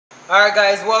Alright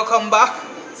guys, welcome back.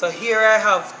 So here I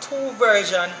have two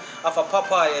versions of a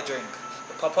papaya drink.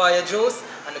 The papaya juice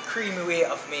and the creamy way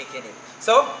of making it.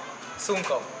 So, soon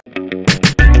come.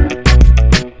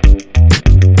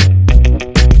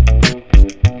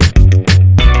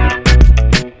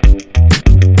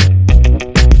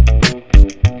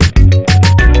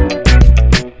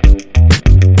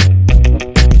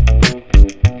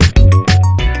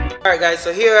 Alright guys,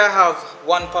 so here I have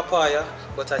one papaya,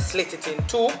 but I slit it in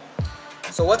two.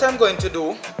 So what I'm going to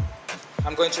do,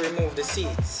 I'm going to remove the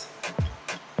seeds.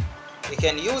 You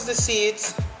can use the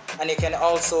seeds and you can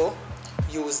also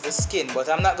use the skin, but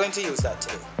I'm not going to use that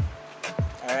today.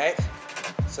 Alright,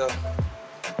 so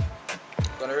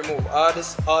I'm going to remove all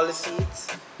the seeds.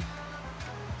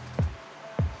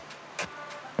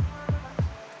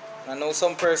 I know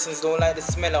some persons don't like the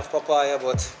smell of papaya,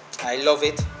 but I love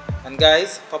it. And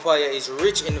guys, papaya is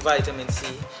rich in vitamin C,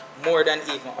 more than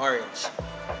even orange.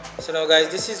 So now guys,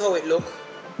 this is how it looks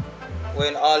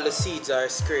when all the seeds are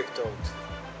scraped out.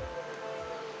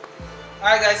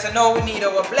 Alright guys, so now we need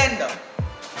our blender.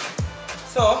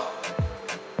 So,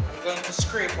 I'm going to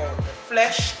scrape out the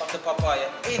flesh of the papaya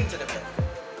into the blender.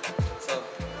 So,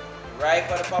 the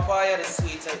riper the papaya, the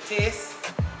sweeter it tastes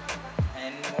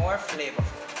and more flavorful.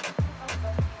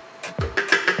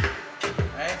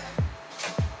 Alright,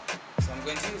 so I'm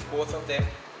going to use both of them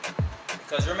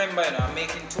because remember, you know, I'm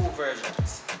making two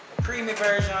versions. A creamy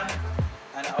version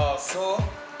and also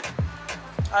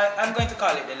I'm going to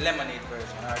call it the lemonade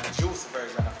version or the juice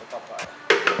version of the papaya.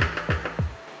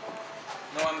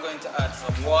 Now I'm going to add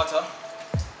some water.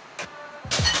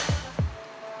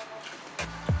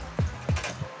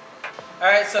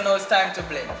 Alright, so now it's time to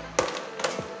blend.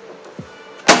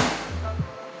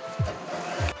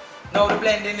 Now the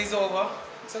blending is over.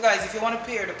 So guys, if you want to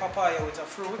pair the papaya with a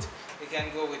fruit, you can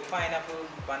go with pineapple,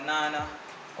 banana,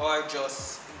 or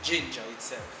just ginger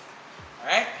itself.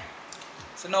 Alright?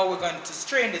 So now we're going to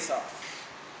strain this off.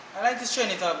 I like to strain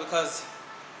it off because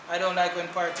I don't like when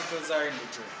particles are in the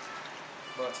drink.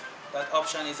 But that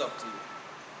option is up to you.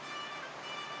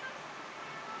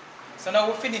 So now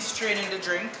we finished straining the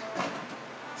drink.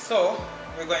 So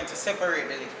we're going to separate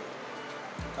the liquid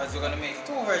because we're going to make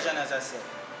two versions, as I said.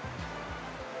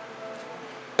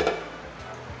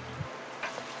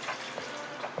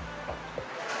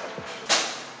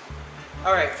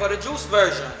 Alright, for the juice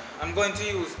version, I'm going to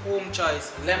use home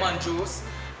choice lemon juice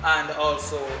and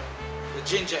also the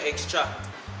ginger extract.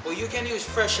 But you can use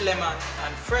fresh lemon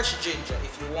and fresh ginger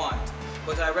if you want.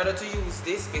 But I'd rather to use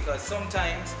this because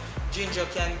sometimes ginger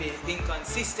can be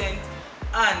inconsistent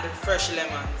and fresh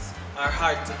lemons are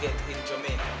hard to get in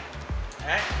Jamaica.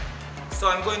 Alright? So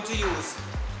I'm going to use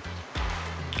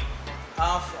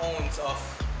 ½ ounce of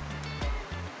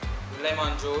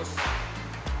lemon juice.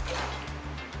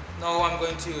 Now I'm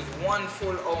going to use 1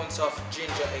 full ounce of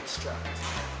ginger extract.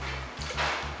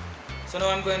 So now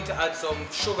I'm going to add some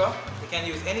sugar. You can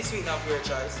use any sweetener of your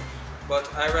choice, but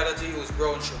I rather to use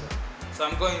brown sugar. So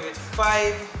I'm going with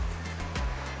 5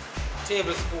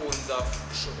 tablespoons of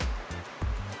sugar.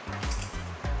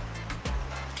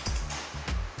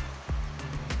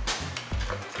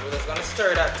 So we're just going to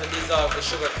stir that to dissolve the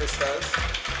sugar crystals.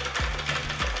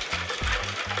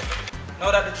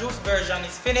 Now that the juice version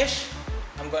is finished,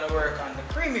 I'm going to work on the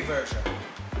creamy version.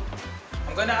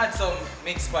 I'm going to add some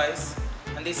mixed spice,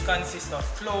 and this consists of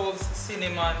cloves,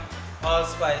 cinnamon,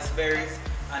 allspice, berries,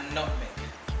 and nutmeg.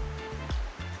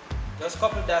 Just a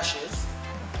couple dashes,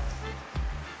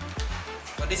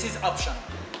 but this is optional.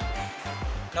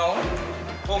 Now,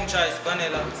 home choice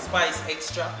vanilla spice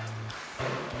extract, a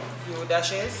few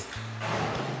dashes.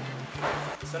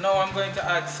 So now I'm going to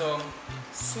add some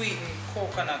sweetened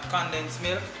coconut condensed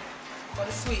milk for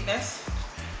the sweetness.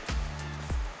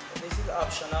 This is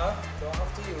optional, don't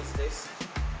have to use this.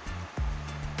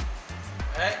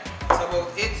 Alright, that's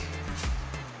about it.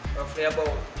 Roughly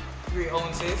about 3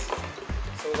 ounces.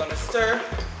 So we're going to stir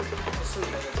to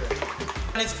sweeten the drink.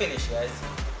 And it's finished, guys.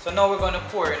 So now we're going to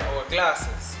pour in our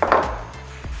glasses.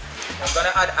 I'm going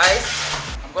to add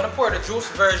ice. I'm going to pour the juice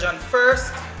version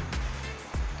first.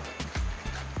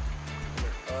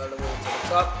 All the way to the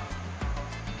top.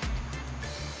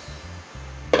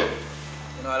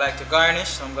 You know, I like to garnish,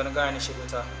 so I'm going to garnish it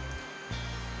with a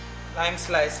lime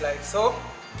slice like so.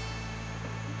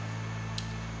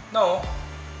 Now,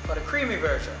 for the creamy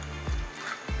version.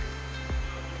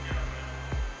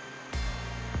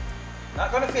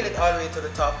 Not going to fill it all the way to the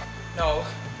top. Now,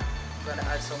 I'm going to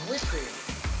add some whipped cream.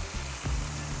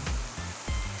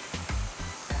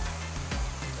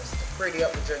 Just to pretty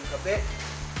up the drink a bit.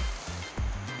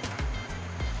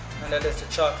 And then there's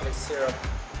the chocolate syrup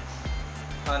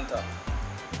on top.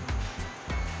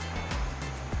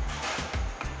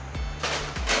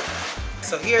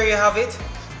 so here you have it,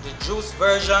 the juice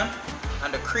version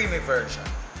and the creamy version.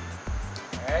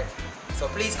 Alright, so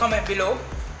please comment below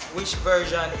which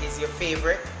version is your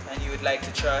favorite and you would like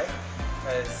to try,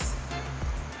 because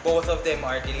both of them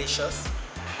are delicious.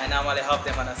 I normally have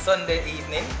them on a Sunday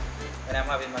evening when I'm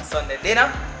having my Sunday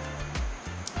dinner.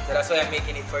 So that's why I'm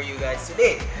making it for you guys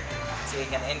today, so you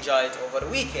can enjoy it over the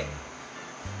weekend.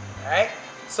 Alright,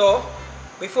 so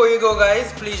before you go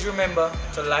guys, please remember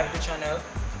to like the channel,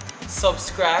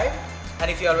 subscribe, and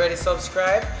if you already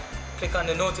subscribed, click on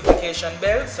the notification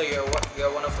bell so you're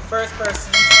one of the first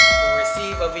persons to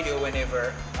receive a video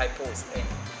whenever I post any.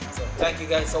 So thank you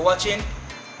guys for watching.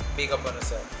 Big up on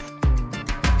yourself.